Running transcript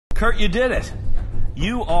Kurt, you did it.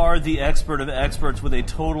 You are the expert of experts with a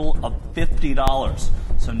total of $50.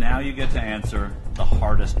 So now you get to answer the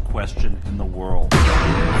hardest question in the world.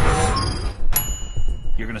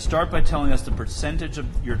 You're going to start by telling us the percentage of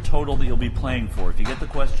your total that you'll be playing for. If you get the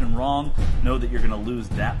question wrong, know that you're going to lose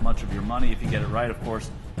that much of your money. If you get it right, of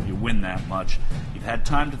course, you win that much. You've had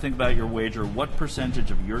time to think about your wager. What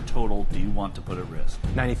percentage of your total do you want to put at risk?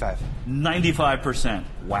 95. 95%.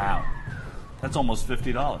 Wow. That's almost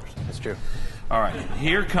 $50. That's true. All right.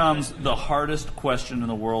 Here comes the hardest question in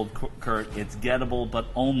the world, Kurt. It's gettable, but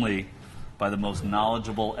only by the most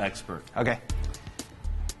knowledgeable expert. Okay.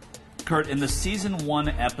 Kurt, in the season 1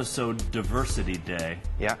 episode Diversity Day,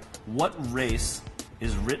 what race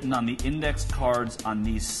is written on the index cards on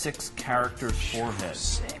these 6 characters'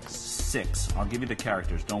 foreheads? 6. I'll give you the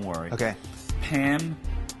characters, don't worry. Okay. Pam,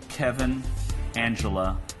 Kevin,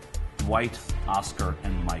 Angela, Dwight, Oscar,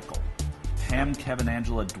 and Michael. Pam, Kevin,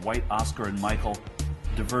 Angela, Dwight, Oscar, and Michael.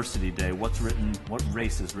 Diversity Day. What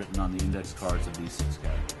race is written on the index cards of these 6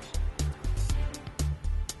 characters?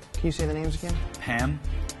 Can you say the names again? Pam,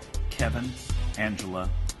 Kevin, Angela,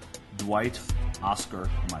 Dwight, Oscar,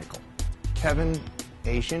 Michael. Kevin,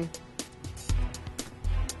 Asian.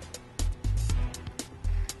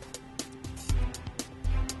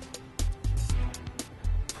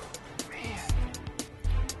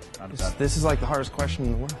 This is like the hardest question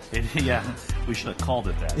in the world. Yeah, we should have called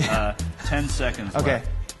it that. 10 seconds Okay.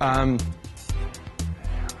 left.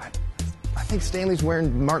 I think Stanley's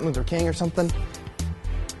wearing Martin Luther King or something.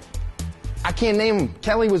 I can't name him.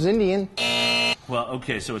 Kelly was Indian. Well,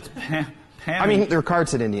 okay, so it's Pam. I mean, their card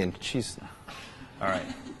said Indian. She's... All right.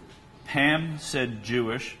 Pam said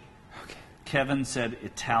Jewish. Okay. Kevin said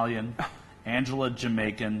Italian. Angela,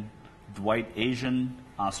 Jamaican. Dwight, Asian.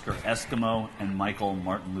 Oscar, Eskimo. And Michael,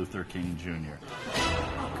 Martin Luther King Jr.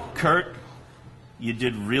 Kurt, you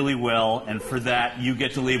did really well, and for that, you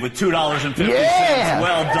get to leave with $2.50. Yeah!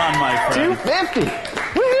 Well done, my friend.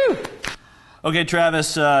 $2.50. Woo-hoo! Okay,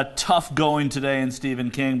 Travis, tough going today in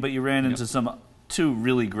Stephen King, but you ran into two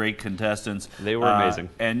really great contestants. They were amazing.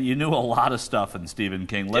 And you knew a lot of stuff in Stephen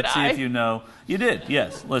King. Let's see if you know. You did,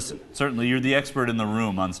 yes. Listen, certainly you're the expert in the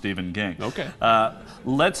room on Stephen King. Okay.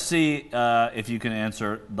 Let's see if you can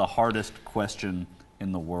answer the hardest question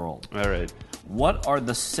in the world. All right. What are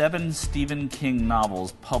the 7 Stephen King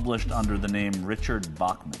novels published under the name Richard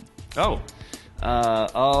Bachman? Oh,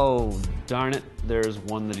 darn it. There's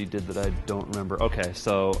one that he did that I don't remember. Okay,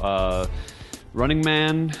 so Running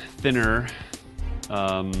Man, Thinner,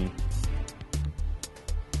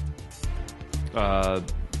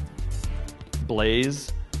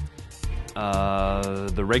 Blaze,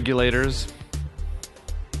 The Regulators.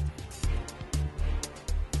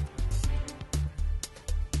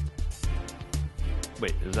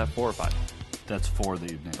 Wait, is that 4 or 5? That's 4 that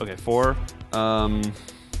you've named. Okay, 4. Running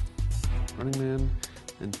Man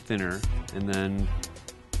and Thinner, and then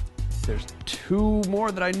there's 2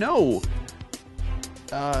 more that I know.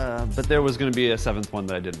 But there was going to be a 7th one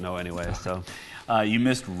that I didn't know anyway. So you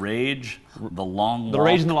missed Rage, The Long Walk. The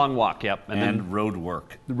Rage and the Long Walk, yep. And then Road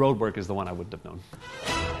Work. The Road Work is the one I wouldn't have known.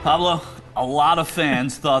 Pablo, a lot of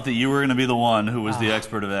fans thought that you were going to be the one who was the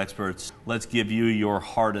expert of experts. Let's give you your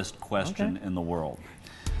hardest question in the world.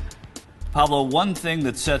 Pablo, one thing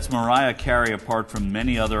that sets Mariah Carey apart from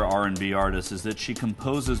many other R&B artists is that she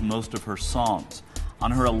composes most of her songs.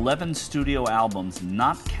 On her 11 studio albums,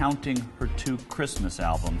 not counting her 2 Christmas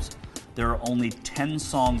albums, there are only 10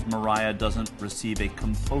 songs Mariah doesn't receive a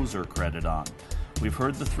composer credit on. We've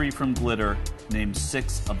heard the 3 from Glitter. Name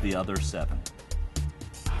 6 of the other 7.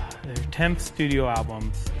 Their 10th studio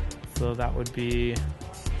album, so that would be...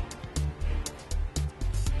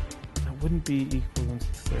 That wouldn't be equal to MC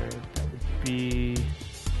squared.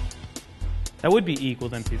 That would be equal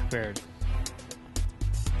to MC squared.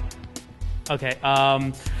 Okay,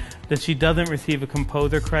 that she doesn't receive a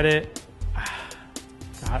composer credit.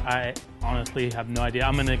 God, I honestly have no idea.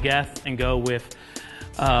 I'm gonna guess and go with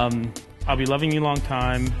I'll Be Loving You Long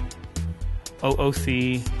Time,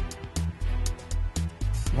 OOC.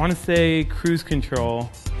 I want to say Cruise Control.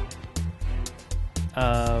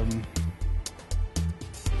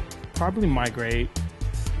 Probably Migrate.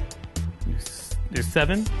 There's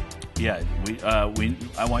 7? Yeah, I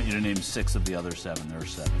want you to name 6 of the other 7. There are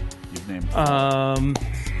 7. You've named 4. I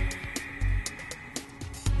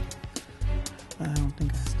don't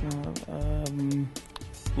think I still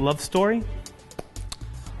have. Love Story?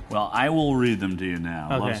 Well, I will read them to you now.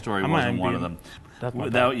 Okay. Love Story wasn't one of them.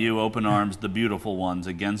 Without You, Open Arms, The Beautiful Ones,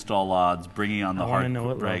 Against All Odds, Bringing on the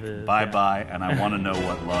Heartbreak, Bye Bye, and I Want to Know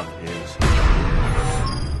What Love Is.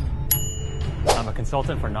 I'm a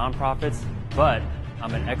consultant for nonprofits, but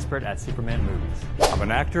I'm an expert at Superman movies. I'm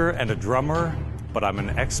an actor and a drummer, but I'm an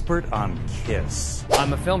expert on Kiss.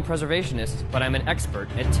 I'm a film preservationist, but I'm an expert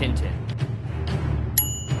at Tintin.